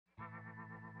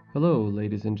Hello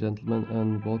ladies and gentlemen,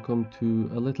 and welcome to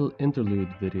a little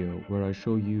interlude video where I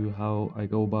show you how I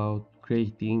go about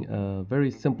creating a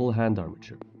very simple hand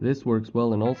armature. This works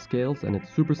well in all scales and it's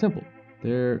super simple.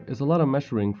 There is a lot of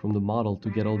measuring from the model to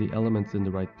get all the elements in the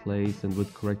right place and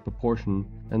with correct proportion,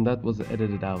 and that was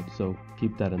edited out, so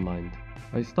keep that in mind.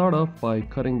 I start off by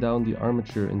cutting down the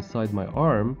armature inside my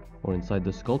arm, or inside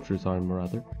the sculpture's arm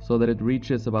rather, so that it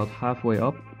reaches about halfway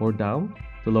up or down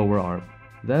the lower arm.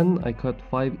 Then I cut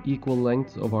 5 equal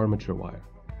lengths of armature wire,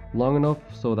 long enough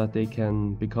so that they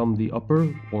can become the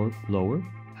upper or lower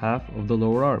half of the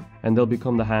lower arm, and they'll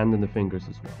become the hand and the fingers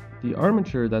as well. The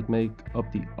armature that make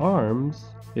up the arms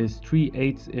is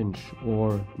 3/8 inch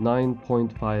or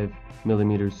 9.5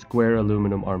 millimeters square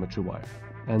aluminum armature wire,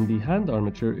 and the hand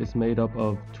armature is made up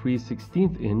of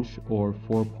 3/16 inch or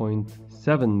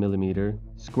 4.7 millimeter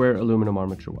square aluminum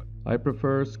armature wire. I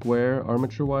prefer square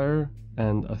armature wire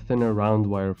and a thinner round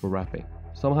wire for wrapping.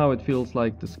 Somehow it feels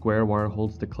like the square wire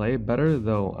holds the clay better,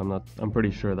 though I'm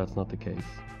pretty sure that's not the case.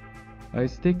 I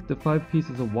stick the 5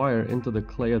 pieces of wire into the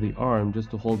clay of the arm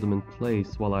just to hold them in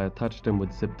place while I attach them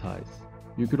with zip ties.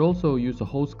 You could also use a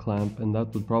hose clamp, and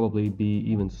that would probably be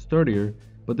even sturdier,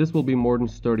 but this will be more than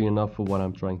sturdy enough for what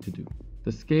I'm trying to do.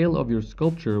 The scale of your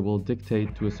sculpture will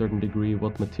dictate to a certain degree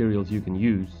what materials you can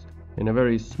use. In a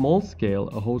very small scale,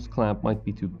 a hose clamp might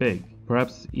be too big.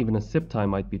 Perhaps even a zip tie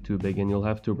might be too big and you'll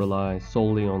have to rely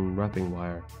solely on wrapping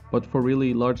wire. But for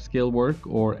really large scale work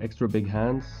or extra big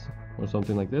hands or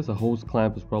something like this, a hose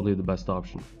clamp is probably the best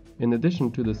option. In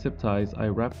addition to the zip ties, I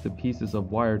wrap the pieces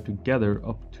of wire together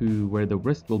up to where the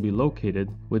wrist will be located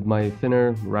with my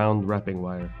thinner round wrapping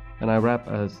wire, and I wrap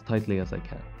as tightly as I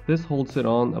can. This holds it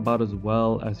on about as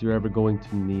well as you're ever going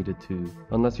to need it to,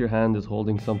 unless your hand is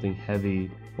holding something heavy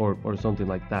or something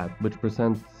like that, which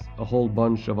presents a whole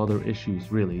bunch of other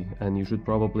issues really, and you should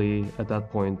probably at that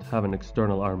point have an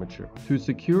external armature. To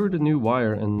secure the new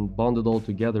wire and bond it all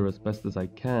together as best as I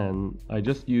can, I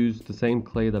just use the same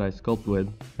clay that I sculpt with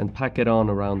and pack it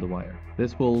on around the wire.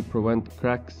 This will prevent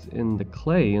cracks in the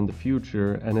clay in the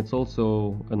future, and it's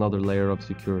also another layer of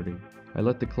security. I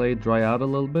let the clay dry out a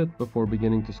little bit before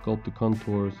beginning to sculpt the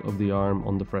contours of the arm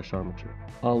on the fresh armature.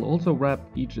 I'll also wrap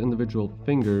each individual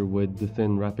finger with the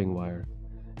thin wrapping wire.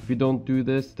 If you don't do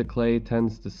this, the clay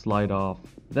tends to slide off.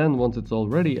 Then once it's all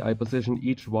ready, I position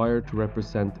each wire to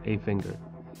represent a finger.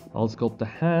 I'll sculpt the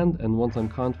hand, and once I'm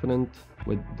confident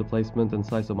with the placement and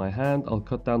size of my hand, I'll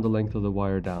cut down the length of the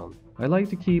wire down. I like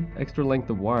to keep extra length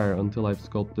of wire until I've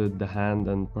sculpted the hand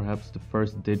and perhaps the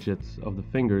first digits of the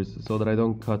fingers, so that I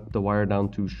don't cut the wire down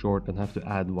too short and have to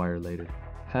add wire later.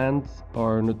 Hands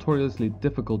are notoriously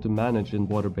difficult to manage in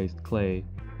water-based clay,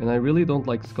 and I really don't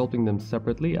like sculpting them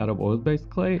separately out of oil-based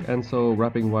clay, and so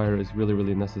wrapping wire is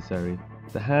really necessary.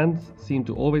 The hands seem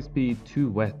to always be too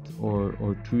wet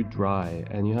or too dry,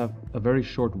 and you have a very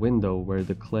short window where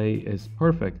the clay is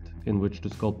perfect in which to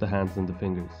sculpt the hands and the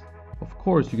fingers. Of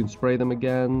course, you can spray them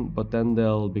again, but then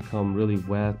they'll become really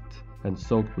wet and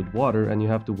soaked with water, and you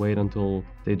have to wait until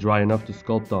they dry enough to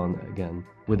sculpt on again,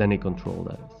 with any control,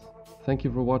 that is. Thank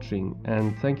you for watching,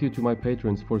 and thank you to my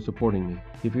patrons for supporting me.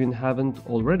 If you haven't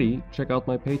already, check out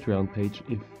my Patreon page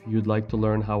if you'd like to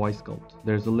learn how I sculpt.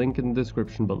 There's a link in the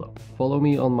description below. Follow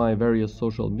me on my various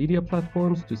social media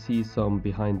platforms to see some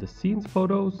behind the scenes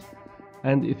photos.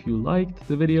 And if you liked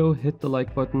the video, hit the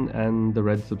like button and the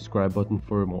red subscribe button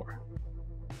for more.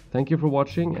 Thank you for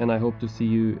watching, and I hope to see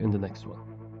you in the next one.